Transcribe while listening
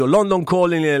London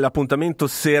Calling, l'appuntamento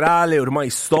serale ormai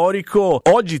storico.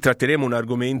 Oggi tratteremo un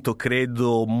argomento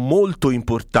credo molto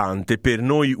importante per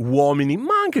noi uomini,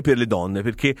 ma anche per le donne,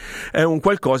 perché è un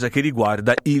qualcosa che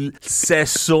riguarda il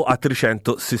sesso a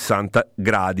 360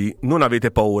 gradi. Non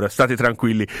avete paura, state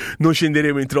tranquilli, non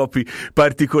scenderemo in troppi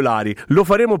particolari. Lo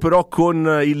faremo però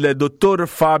con il dottor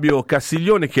Fabio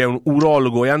Castiglione, che è un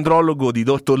urologo e andrologo di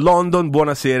Dottore London.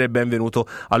 Buonasera e benvenuto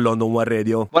a London One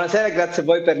Radio. Buonasera, grazie a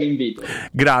voi per l'invito.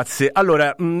 Grazie.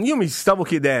 Allora, io mi stavo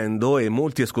chiedendo, e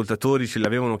molti ascoltatori ce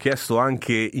l'avevano chiesto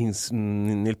anche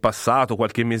nel passato,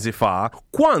 qualche mese fa,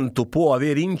 quanto può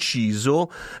aver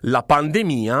inciso la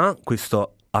pandemia,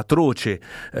 questo atroce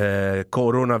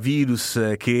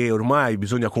coronavirus che ormai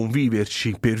bisogna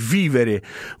conviverci per vivere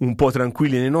un po'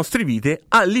 tranquilli nelle nostre vite,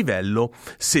 a livello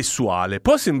sessuale.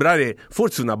 Può sembrare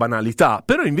forse una banalità,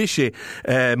 però invece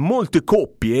molte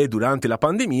coppie durante la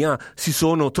pandemia si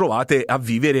sono trovate a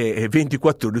vivere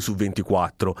 24 ore su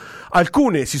 24.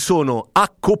 Alcune si sono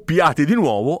accoppiate di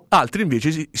nuovo, altre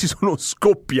invece si sono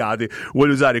scoppiate,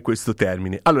 voglio usare questo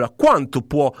termine. Allora, quanto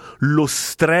può lo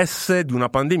stress di una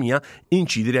pandemia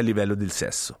incidere a livello del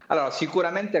sesso? Allora,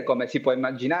 sicuramente, come si può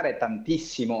immaginare,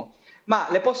 tantissimo, ma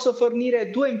le posso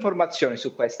fornire due informazioni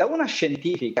su questa. Una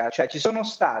scientifica, cioè ci sono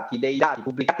stati dei dati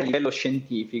pubblicati a livello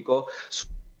scientifico su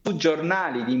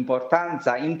giornali di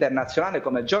importanza internazionale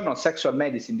come Journal of Sexual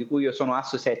Medicine, di cui io sono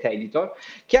associate editor,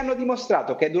 che hanno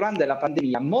dimostrato che durante la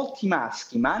pandemia molti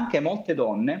maschi, ma anche molte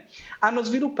donne, hanno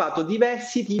sviluppato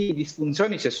diversi tipi di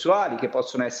disfunzioni sessuali, che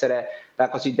possono essere la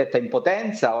cosiddetta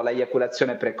impotenza o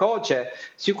l'eiaculazione precoce,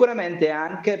 sicuramente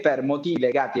anche per motivi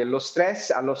legati allo stress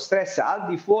al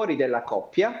di fuori della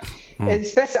coppia e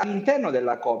stress all'interno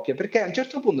della coppia, perché a un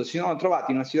certo punto si sono trovati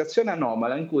in una situazione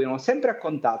anomala in cui erano sempre a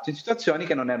contatto in situazioni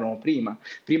che non erano prima.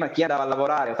 Prima chi andava a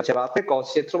lavorare o faceva altre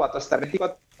cose si è trovato a stare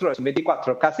 24 ore su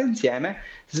 24 a casa insieme,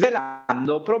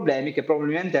 svelando problemi che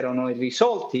probabilmente erano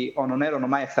irrisolti o non erano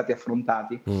mai stati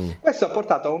affrontati. Questo ha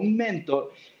portato a un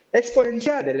aumento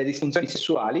esponenziale delle disfunzioni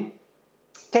sessuali,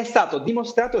 che è stato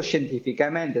dimostrato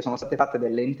scientificamente. Sono state fatte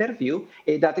delle interview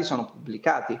e i dati sono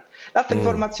pubblicati. L'altra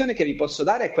informazione che vi posso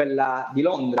dare è quella di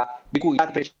Londra, di cui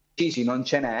dati precisi non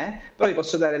ce n'è, però vi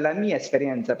posso dare la mia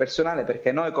esperienza personale,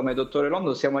 perché noi come Dottore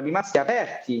London siamo rimasti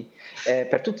aperti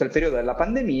per tutto il periodo della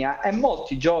pandemia, e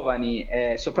molti giovani,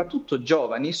 soprattutto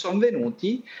giovani, sono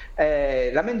venuti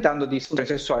lamentando disfunzioni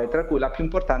sessuali, tra cui la più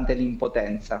importante è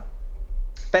l'impotenza.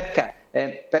 Perché?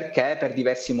 Perché per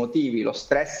diversi motivi: lo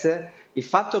stress, il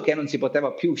fatto che non si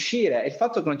poteva più uscire, il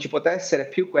fatto che non ci poteva essere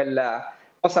più quella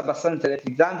cosa abbastanza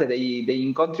elettrizzante degli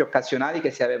incontri occasionali che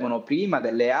si avevano prima,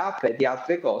 delle app e di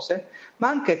altre cose, ma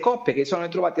anche coppie che si sono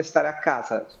ritrovate a stare a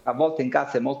casa, a volte in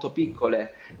case molto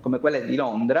piccole come quelle di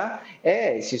Londra,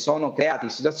 e si sono create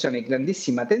situazioni di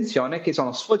grandissima tensione che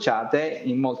sono sfociate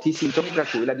in molti sintomi, tra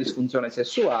cui la disfunzione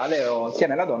sessuale sia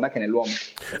nella donna che nell'uomo.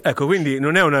 Ecco, quindi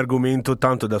non è un argomento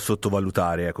tanto da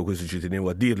sottovalutare, ecco, questo ci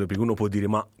tenevo a dirlo, perché uno può dire: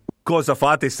 ma cosa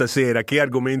fate stasera? Che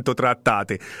argomento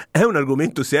trattate? È un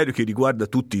argomento serio che riguarda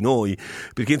tutti noi,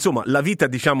 perché insomma la vita,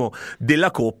 diciamo,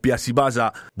 della coppia si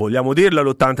basa, vogliamo dirlo,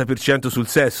 all'80% sul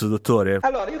sesso, dottore?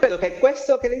 Allora, io credo che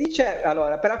questo che le dice,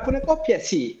 allora, per alcune coppie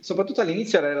sì, soprattutto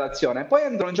all'inizio della relazione, poi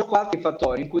entrano in gioco altri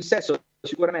fattori in cui il sesso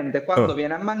sicuramente quando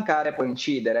viene a mancare può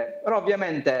incidere, però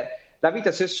ovviamente la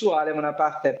vita sessuale è una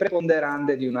parte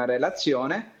preponderante di una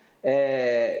relazione.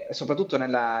 Soprattutto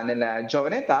nella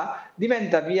giovane età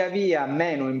diventa via via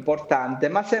meno importante,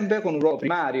 ma sempre con un ruolo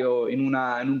primario in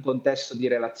un contesto di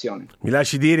relazione. Mi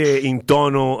lasci dire in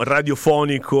tono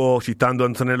radiofonico, citando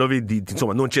Antonello Venditti,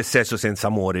 insomma, non c'è sesso senza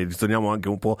amore. Ritorniamo anche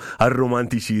un po' al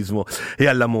romanticismo e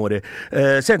all'amore.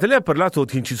 Senta, lei ha parlato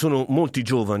che ci sono molti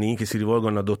giovani che si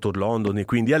rivolgono a Dottor London e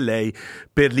quindi a lei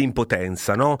per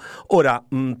l'impotenza, no? Ora,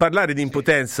 parlare di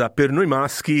impotenza per noi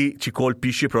maschi ci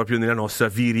colpisce proprio nella nostra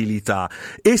virilità,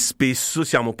 e spesso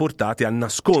siamo portati a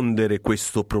nascondere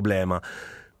questo problema.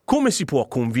 Come si può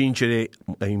convincere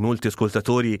i molti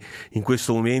ascoltatori in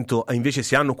questo momento, invece,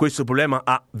 se hanno questo problema,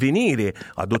 a venire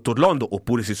a Dottor London,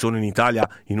 oppure se sono in Italia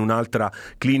in un'altra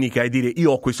clinica, e dire: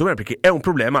 io ho questo problema, perché è un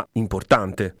problema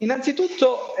importante?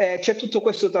 Innanzitutto c'è tutto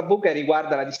questo tabù che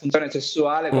riguarda la disfunzione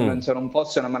sessuale, come se non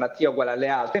fosse una malattia uguale alle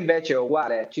altre. Invece è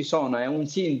uguale, è un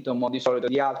sintomo di solito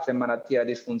di altre malattie. La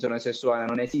disfunzione sessuale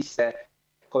non esiste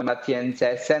come malattia in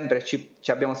sé,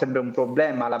 abbiamo sempre un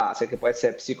problema alla base, che può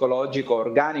essere psicologico,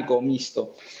 organico o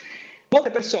misto. Molte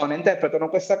persone interpretano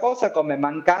questa cosa come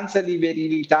mancanza di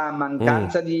virilità,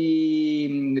 mancanza di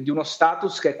di uno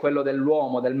status che è quello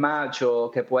dell'uomo, del macho,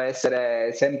 che può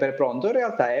essere sempre pronto. In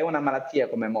realtà è una malattia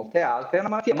come molte altre, è una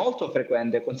malattia molto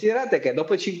frequente. Considerate che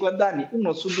dopo i 50 anni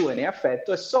 1 su 2 ne è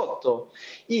affetto, e sotto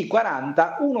i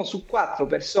 40 1 su 4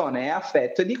 persone è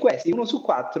affetto, e di questi 1 su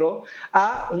 4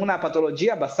 ha una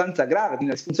patologia abbastanza grave, quindi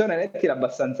una disfunzione erettile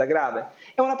abbastanza grave.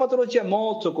 È una patologia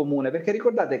molto comune, perché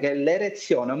ricordate che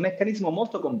l'erezione è un meccanismo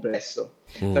molto complesso.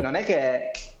 Cioè non è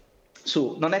che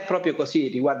non è proprio così,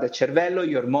 riguarda il cervello,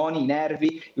 gli ormoni, i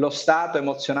nervi, lo stato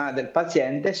emozionale del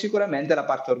paziente e sicuramente la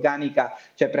parte organica,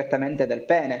 cioè prettamente del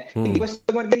pene. Quindi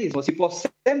questo organismo si può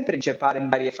sempre inceppare in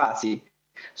varie fasi,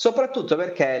 soprattutto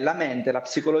perché la mente, la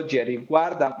psicologia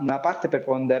riguarda una parte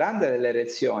preponderante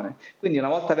dell'erezione, quindi una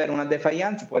volta avere una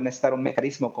defiance può innestare un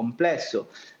meccanismo complesso.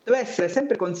 Deve essere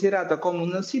sempre considerato come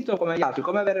un sintomo come gli altri,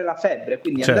 come avere la febbre,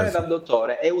 quindi andare dal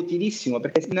dottore è utilissimo,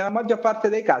 perché nella maggior parte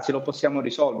dei casi lo possiamo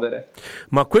risolvere.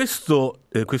 Ma questo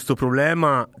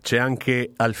problema c'è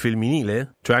anche al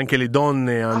femminile? Cioè anche le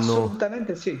donne hanno...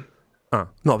 Assolutamente sì. Ah,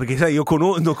 no, perché sai, io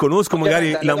non conosco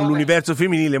magari l'universo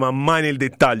femminile, ma mai nel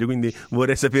dettaglio, quindi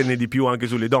vorrei saperne di più anche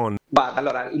sulle donne.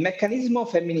 Allora, il meccanismo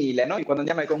femminile, noi quando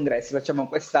andiamo ai congressi facciamo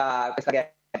questa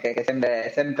che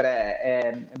è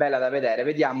sempre bella da vedere.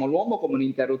 Vediamo l'uomo come un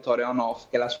interruttore on-off,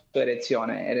 che è la sua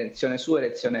erezione su,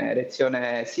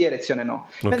 erezione sì, erezione no.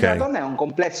 Mentre la donna è un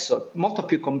complesso, molto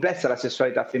più complessa la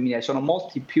sessualità femminile, sono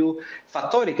molti più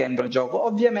fattori che entrano in gioco.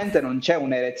 Ovviamente non c'è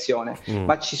un'erezione,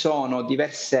 ma ci sono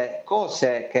diverse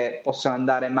cose che possono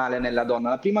andare male nella donna.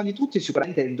 La prima di tutti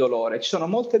sicuramente è il dolore. Ci sono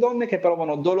molte donne che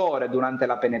provano dolore durante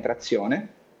la penetrazione,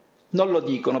 non lo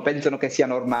dicono, pensano che sia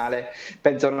normale,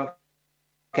 pensano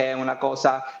che è una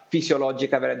cosa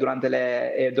fisiologica avere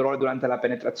dolore durante la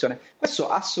penetrazione. Questo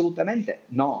assolutamente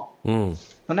no.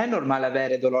 Non è normale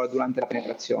avere dolore durante la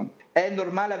penetrazione. È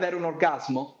normale avere un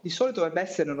orgasmo? Di solito dovrebbe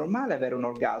essere normale avere un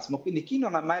orgasmo, quindi chi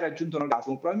non ha mai raggiunto un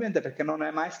orgasmo probabilmente perché non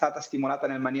è mai stata stimolata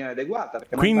in maniera adeguata,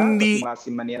 perché quindi, non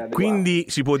in maniera adeguata. Quindi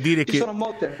si può dire che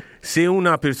se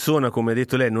una persona, come ha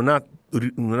detto lei, non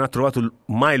ha trovato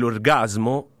mai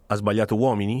l'orgasmo, ha sbagliato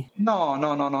uomini?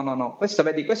 No. Questo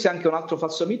è anche un altro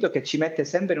falso mito che ci mette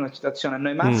sempre in una situazione,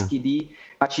 noi maschi, di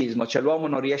macismo, cioè l'uomo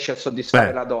non riesce a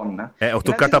soddisfare la donna. Ho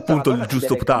toccato appunto il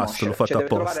giusto tasto, l'ho fatto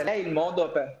apposta. Deve trovare lei il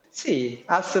modo per... Sì,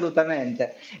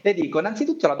 assolutamente. Le dico,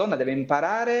 innanzitutto la donna deve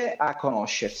imparare a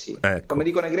conoscersi. Come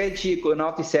dicono i greci,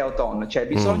 notis eoton, cioè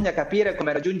bisogna capire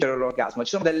come raggiungere l'orgasmo.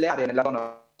 Ci sono delle aree nella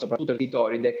donna, soprattutto il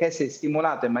clitoride, che se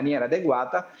stimolato in maniera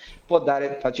adeguata può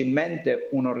dare facilmente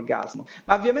un orgasmo.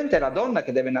 Ma ovviamente è la donna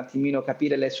che deve un attimino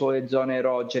capire le sue zone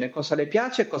erogene, cosa le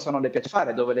piace e cosa non le piace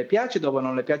fare, dove le piace e dove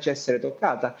non le piace essere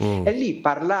toccata. E lì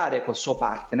parlare col suo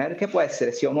partner, che può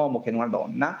essere sia un uomo che una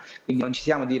donna, quindi non ci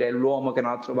siamo a dire l'uomo che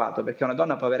non ha trovato, perché una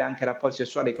donna può avere anche rapporti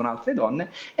sessuali con altre donne,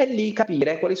 e lì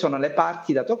capire quali sono le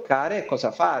parti da toccare e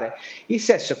cosa fare. Il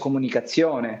sesso è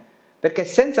comunicazione, perché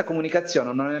senza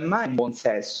comunicazione non è mai un buon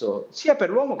sesso, sia per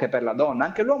l'uomo che per la donna.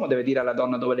 Anche l'uomo deve dire alla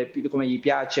donna come gli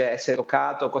piace essere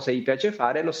toccato, cosa gli piace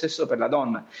fare, e lo stesso per la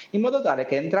donna, in modo tale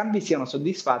che entrambi siano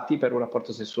soddisfatti per un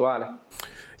rapporto sessuale.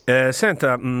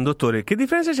 Senta, dottore, che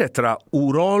differenza c'è tra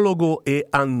urologo e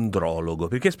andrologo?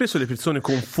 Perché spesso le persone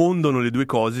confondono le due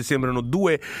cose, sembrano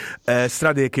due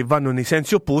strade che vanno nei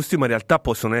sensi opposti, ma in realtà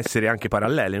possono essere anche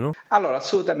parallele, no? Allora,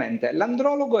 assolutamente.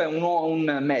 L'andrologo è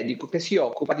un medico che si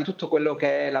occupa di tutto quello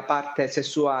che è la parte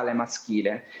sessuale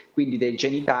maschile, quindi dei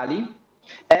genitali,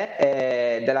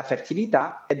 e della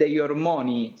fertilità e degli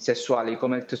ormoni sessuali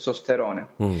come il testosterone.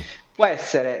 Può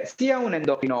essere sia un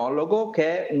endocrinologo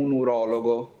che un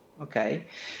urologo, ok?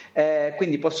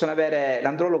 Quindi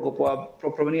l'andrologo può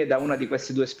provenire da una di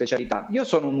queste due specialità. Io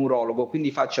sono un urologo,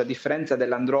 quindi faccio, a differenza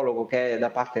dell'andrologo che è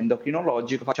da parte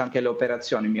endocrinologico, faccio anche le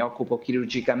operazioni, mi occupo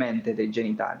chirurgicamente dei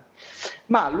genitali.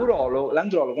 Ma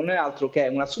l'andrologo non è altro che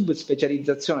una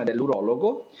subspecializzazione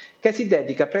dell'urologo che si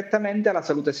dedica prettamente alla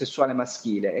salute sessuale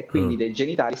maschile, e quindi dei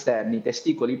genitali esterni,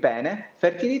 testicoli, pene,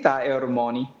 fertilità e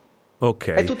ormoni.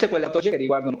 Okay. E tutte quelle patologie che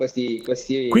riguardano questi.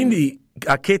 Quindi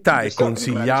a che età è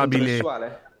consigliabile?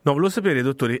 No, volevo sapere,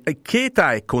 dottore, a che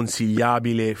età è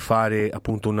consigliabile fare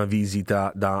appunto una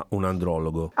visita da un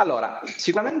andrologo? Allora,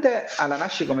 sicuramente alla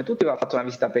nascita, come tutti, va fatta una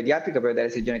visita pediatrica per vedere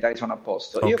se i genitali sono a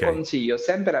posto. Io consiglio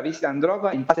sempre la visita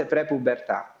androloga in fase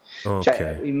pre-pubertà.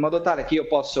 Cioè, in modo tale che io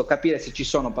posso capire se ci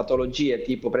sono patologie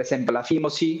tipo per esempio la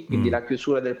fimosi, quindi la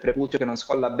chiusura del prepuzio che non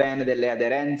scolla bene, delle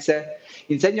aderenze.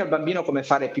 Insegno al bambino come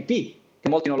fare pipì, che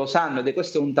molti non lo sanno, ed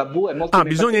questo è un tabù. E molti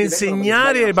bisogna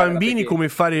insegnare ai bambini come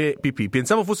fare pipì.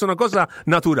 Pensavo fosse una cosa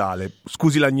naturale,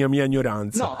 scusi la mia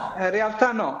ignoranza. No, in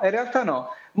realtà no.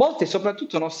 Molti,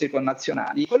 soprattutto nostri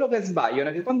connazionali, quello che sbagliano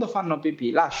è che quando fanno pipì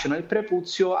lasciano il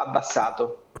prepuzio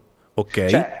abbassato. Ok.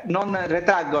 Cioè non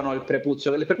retraggono il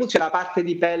prepuzio è la parte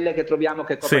di pelle che troviamo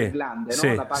che copre il glande,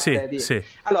 no? La parte sì.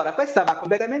 Allora questa va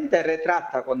completamente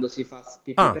retratta quando si fa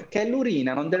pipì, perché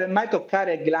l'urina non deve mai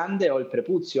toccare il glande o il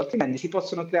prepuzio, altrimenti si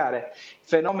possono creare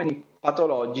fenomeni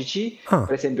patologici,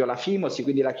 per esempio la fimosi,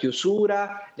 quindi la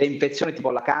chiusura, le infezioni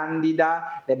tipo la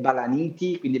candida, le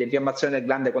balaniti, quindi le infiammazioni del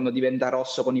glande quando diventa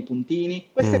rosso con i puntini.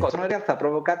 Queste cose sono in realtà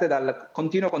provocate dal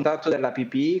continuo contatto della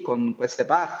pipì con queste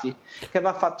parti, che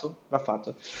va fatto.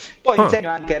 Poi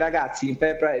insegno anche ai ragazzi in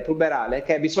puberale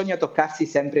che bisogna toccarsi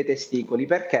sempre i testicoli.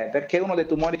 Perché? Perché uno dei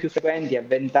tumori più frequenti a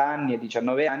 20 anni e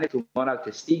 19 anni è il tumore al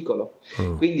testicolo.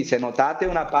 Quindi se notate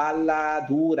una palla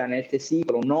dura nel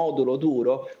testicolo, un nodulo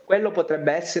duro, quello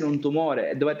potrebbe essere un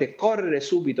tumore e dovete correre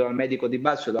subito al medico di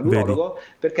base o dall'urologo,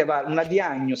 perché una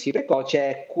diagnosi precoce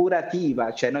è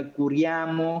curativa, cioè noi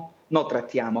curiamo, non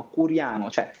trattiamo,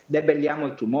 curiamo, cioè debelliamo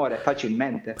il tumore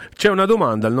facilmente. C'è una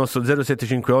domanda al nostro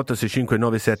 0758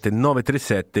 6597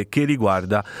 937 che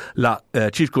riguarda la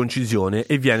circoncisione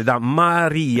e viene da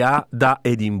Maria da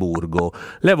Edimburgo.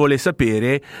 Lei vuole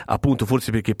sapere, appunto,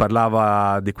 forse perché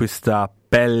parlava di questa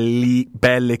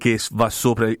pelle che va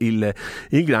sopra il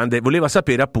glande, voleva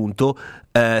sapere appunto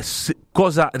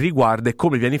cosa riguarda e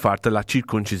come viene fatta la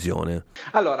circoncisione.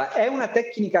 Allora, è una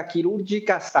tecnica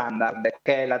chirurgica standard,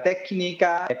 che la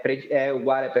tecnica è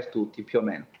uguale per tutti più o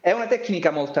meno. È una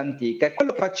tecnica molto antica e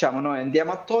quello che facciamo noi,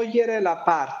 andiamo a togliere la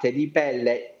parte di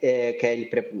pelle che è il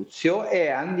prepuzio e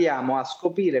andiamo a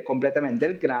scoprire completamente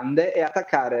il glande e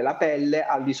attaccare la pelle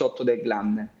al di sotto del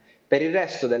glande. Per il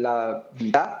resto della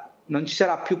vita non ci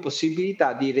sarà più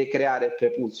possibilità di ricreare il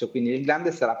prepuzio, quindi il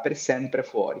glande sarà per sempre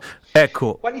fuori.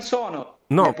 Ecco. Quali sono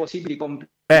le possibili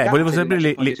complicazioni? Volevo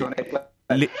sapere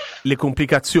le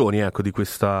complicazioni, ecco, di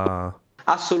questa...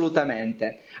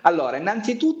 Assolutamente. Allora,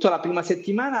 innanzitutto la prima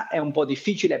settimana è un po'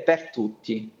 difficile per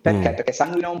tutti. Perché? Perché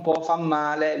sanguina un po', fa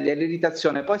male,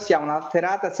 l'irritazione, poi si ha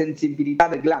un'alterata sensibilità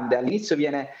del glande. All'inizio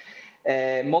viene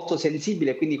molto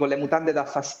sensibile, quindi con le mutande dà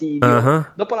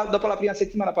fastidio. Dopo la prima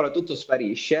settimana però tutto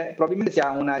sparisce, probabilmente si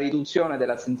ha una riduzione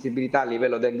della sensibilità a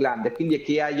livello del glande, quindi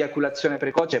chi ha eiaculazione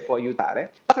precoce può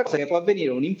aiutare. L'altra cosa è che può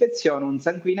avvenire un'infezione, un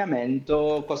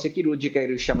sanguinamento, cose chirurgiche che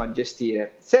riusciamo a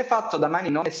gestire. Se è fatto da mani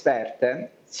non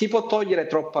esperte si può togliere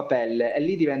troppa pelle e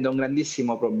lì diventa un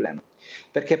grandissimo problema,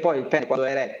 perché poi il pene quando è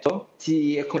eretto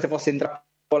è come se fosse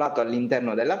intrappolato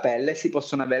all'interno della pelle e si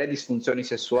possono avere disfunzioni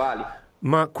sessuali.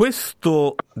 Ma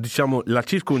questo, diciamo, la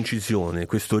circoncisione,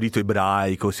 questo rito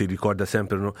ebraico, si ricorda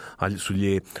sempre, no,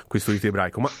 questo rito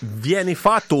ebraico, ma viene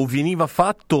fatto o veniva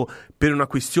fatto per una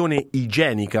questione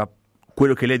igienica?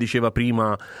 Quello che lei diceva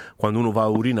prima, quando uno va a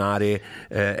urinare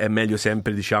è meglio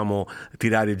sempre, diciamo,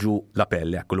 tirare giù la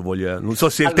pelle. Ecco, non so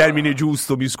se il termine è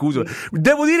giusto, mi scuso.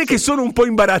 Devo dire che sono un po'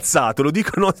 imbarazzato, lo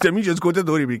dico ai nostri amici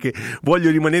ascoltatori perché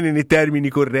voglio rimanere nei termini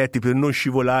corretti per non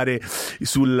scivolare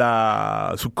su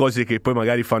cose che poi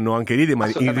magari fanno anche ridere, ma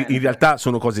in realtà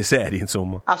sono cose serie,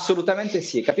 insomma. Assolutamente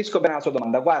sì, capisco bene la sua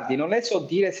domanda. Guardi, non le so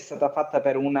dire se è stata fatta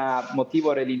per un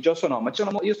motivo religioso o no, ma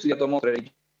io ho studiato molto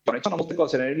religione. Ci sono molte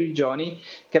cose nelle religioni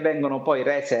che vengono poi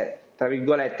rese, tra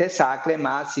virgolette, sacre,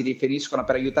 ma si riferiscono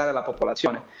per aiutare la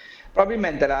popolazione.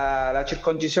 Probabilmente la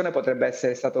circoncisione potrebbe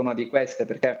essere stata una di queste,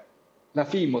 perché la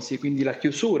fimosi, quindi la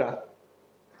chiusura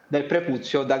del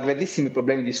prepuzio, dà grandissimi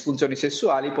problemi di disfunzioni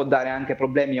sessuali, può dare anche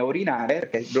problemi a urinare,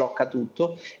 perché blocca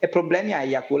tutto, e problemi a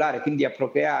eiaculare, quindi a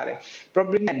procreare.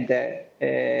 Probabilmente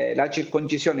la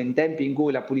circoncisione in tempi in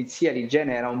cui la pulizia e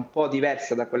l'igiene era un po'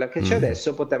 diversa da quella che c'è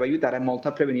adesso, poteva aiutare molto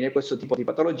a prevenire questo tipo di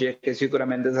patologie, che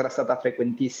sicuramente sarà stata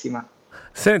frequentissima.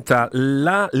 Senta,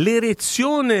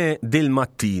 l'erezione del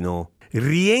mattino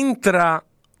rientra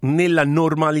nella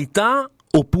normalità,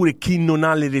 oppure chi non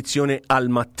ha l'erezione al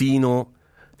mattino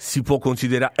si può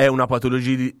considerare è una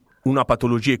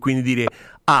patologia e quindi dire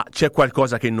c'è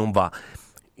qualcosa che non va?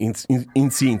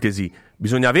 In sintesi,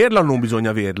 bisogna averla o non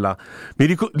bisogna averla?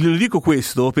 Le dico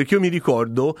questo perché io mi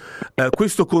ricordo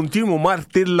questo continuo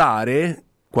martellare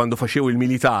quando facevo il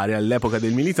militare, all'epoca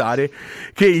del militare,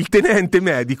 che il tenente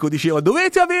medico diceva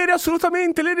dovete avere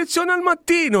assolutamente l'erezione al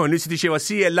mattino, e lui si diceva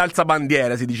sì, è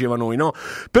l'alzabandiera, si diceva noi, no?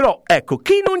 Però ecco,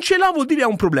 chi non ce l'ha vuol dire ha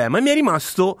un problema, e mi è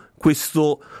rimasto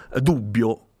questo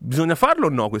dubbio. Bisogna farlo o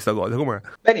no questa cosa? Com'è?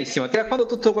 Benissimo, ti racconto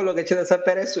tutto quello che c'è da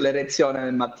sapere sull'erezione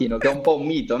nel mattino, che è un po' un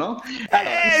mito, no?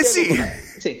 Allora,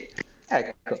 sì.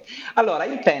 Ecco. Allora,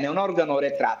 il pene è un organo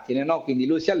retrattile, no? Quindi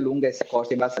lui si allunga e si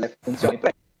accorcia in base alle funzioni.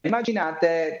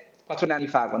 Immaginate 4 anni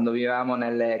fa, quando vivevamo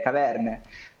nelle caverne,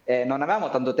 non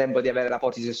avevamo tanto tempo di avere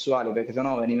rapporti sessuali, perché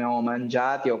sennò venivamo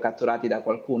mangiati o catturati da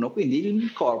qualcuno. Quindi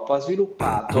il corpo ha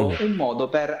sviluppato un modo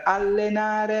per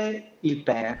allenare il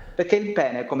pene, perché il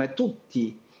pene, come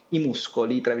tutti i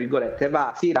muscoli, tra virgolette,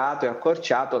 va stirato e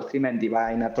accorciato, altrimenti va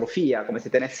in atrofia, come se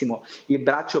tenessimo il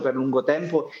braccio per lungo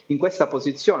tempo in questa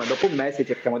posizione. Dopo un mese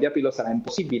cerchiamo di aprirlo, sarà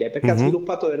impossibile perché ha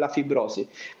sviluppato della fibrosi.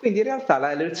 Quindi in realtà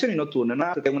le erezioni notturne non è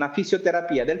altro che una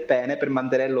fisioterapia del pene per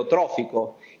mantenerlo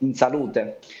trofico, in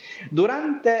salute.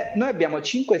 Noi abbiamo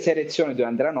 5-6 erezioni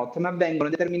durante la notte, ma avvengono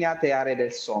in determinate aree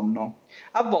del sonno.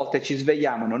 A volte ci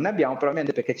svegliamo, non ne abbiamo,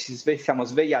 probabilmente perché siamo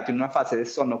svegliati in una fase del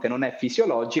sonno che non è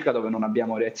fisiologica, dove non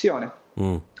abbiamo erezione.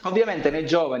 Ovviamente nei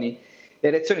giovani le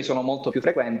erezioni sono molto più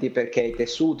frequenti perché i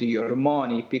tessuti, gli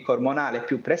ormoni, il picco ormonale è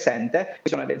più presente,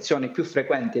 sono erezioni più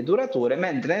frequenti e durature,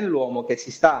 mentre nell'uomo che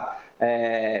si sta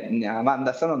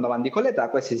andando avanti con l'età,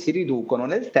 queste si riducono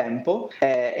nel tempo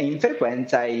e in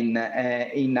frequenza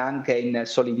e anche in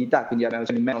solidità, quindi abbiamo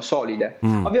erezioni meno solide.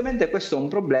 Ovviamente questo è un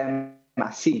problema,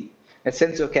 sì, nel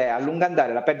senso che a lungo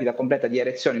andare la perdita completa di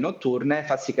erezioni notturne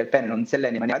fa sì che il pene non si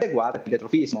alleni in maniera adeguata, il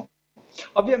retrofismo.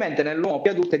 Ovviamente nell'uomo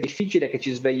più adulto è difficile che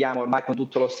ci svegliamo ormai con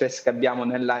tutto lo stress che abbiamo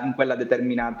in quella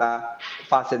determinata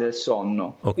fase del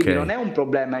sonno. Quindi non è un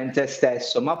problema in sé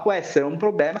stesso, ma può essere un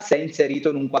problema se è inserito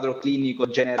in un quadro clinico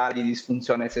generale di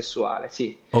disfunzione sessuale.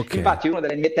 Sì. Infatti una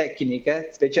delle mie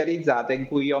tecniche specializzate in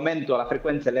cui io aumento la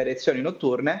frequenza delle erezioni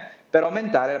notturne per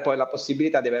aumentare poi la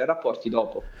possibilità di avere rapporti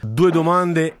dopo. 2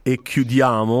 domande e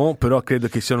chiudiamo, però credo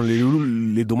che siano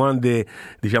le domande,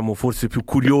 diciamo, forse più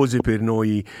curiose per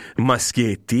noi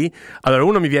maschietti. Allora,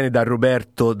 una mi viene da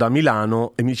Roberto da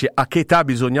Milano e mi dice: a che età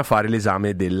bisogna fare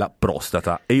l'esame della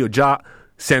prostata? E io già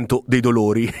sento dei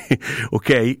dolori,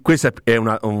 ok? Questa è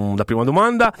la prima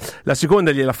domanda. La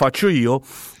seconda gliela faccio io,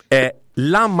 è: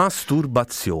 la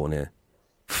masturbazione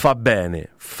fa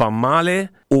bene, fa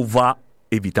male o va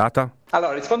evitata?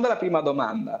 Allora, rispondo alla prima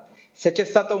domanda. Se c'è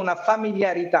stata una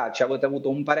familiarità, cioè avete avuto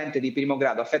un parente di primo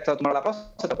grado affetto da tumore alla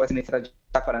prostata, può essere iniziata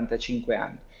già a 45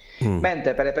 anni.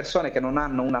 Mentre per le persone che non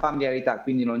hanno una familiarità,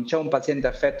 quindi non c'è un paziente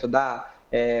affetto da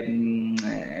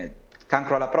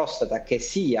cancro alla prostata che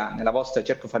sia nella vostra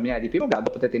cerchio familiare di primo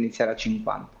grado, potete iniziare a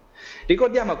 50.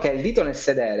 Ricordiamo che il dito nel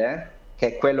sedere, che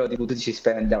è quello di cui tutti ci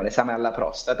speriamo, l'esame alla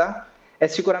prostata, è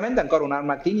sicuramente ancora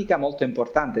un'arma clinica molto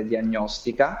importante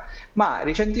diagnostica, ma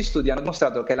recenti studi hanno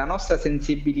dimostrato che la nostra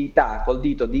sensibilità col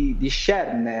dito di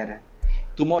discernere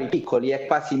tumori piccoli è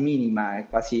quasi minima, è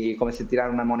quasi come se tirare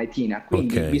una monetina,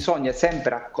 quindi bisogna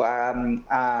sempre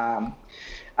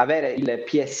avere il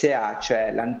PSA,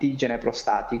 cioè l'antigene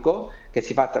prostatico, che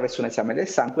si fa attraverso un esame del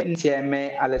sangue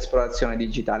insieme all'esplorazione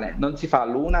digitale. Non si fa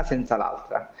l'una senza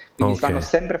l'altra, quindi vanno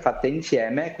sempre fatte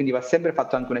insieme, quindi va sempre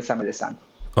fatto anche un esame del sangue.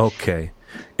 E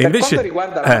per invece, quanto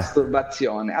riguarda la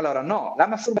masturbazione, allora no, la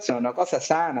masturbazione è una cosa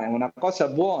sana, è una cosa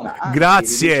buona.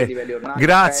 Grazie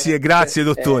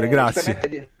dottore,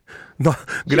 grazie. No,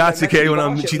 grazie che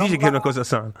ci dice che è una cosa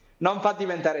sana. Non fa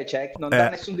diventare ciechi, non dà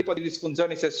nessun tipo di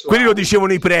disfunzioni sessuali. Quelli lo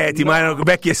dicevano i preti, ma erano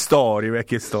vecchie storie.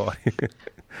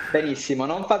 Benissimo,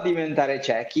 non fa diventare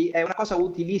ciechi, è una cosa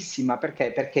utilissima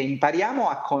perché impariamo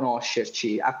a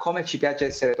conoscerci, a come ci piace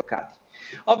essere toccati.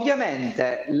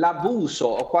 Ovviamente l'abuso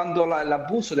o quando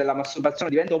l'abuso della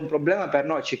masturbazione diventa un problema per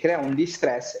noi, ci crea un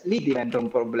distress, lì diventa un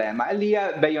problema e lì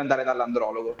è meglio andare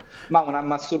dall'andrologo. Ma una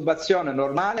masturbazione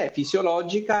normale è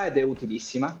fisiologica ed è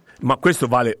utilissima. Ma questo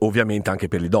vale ovviamente anche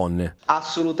per le donne?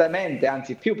 Assolutamente,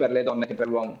 anzi più per le donne che per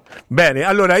l'uomo. Bene,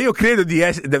 allora io credo di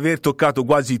aver toccato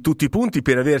quasi tutti i punti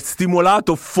per aver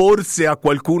stimolato forse a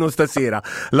qualcuno stasera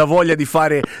la voglia di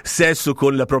fare sesso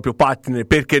con il proprio partner,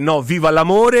 perché no, viva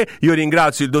l'amore. Io ringrazio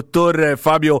il dottor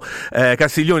Fabio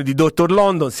Castiglione di Dottore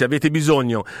London. Se avete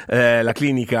bisogno, la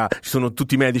clinica, ci sono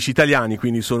tutti medici italiani,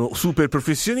 quindi sono super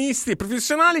professionisti e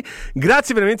professionali.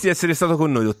 Grazie veramente di essere stato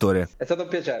con noi, dottore. È stato un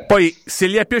piacere. Poi se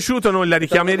gli è piaciuto noi la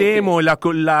richiameremo e la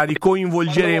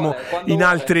ricoinvolgeremo in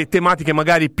altre tematiche,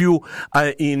 magari più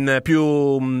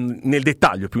nel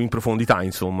dettaglio, più in profondità,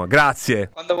 insomma.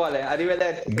 Grazie. Quando vuole,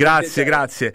 arrivederci. Grazie.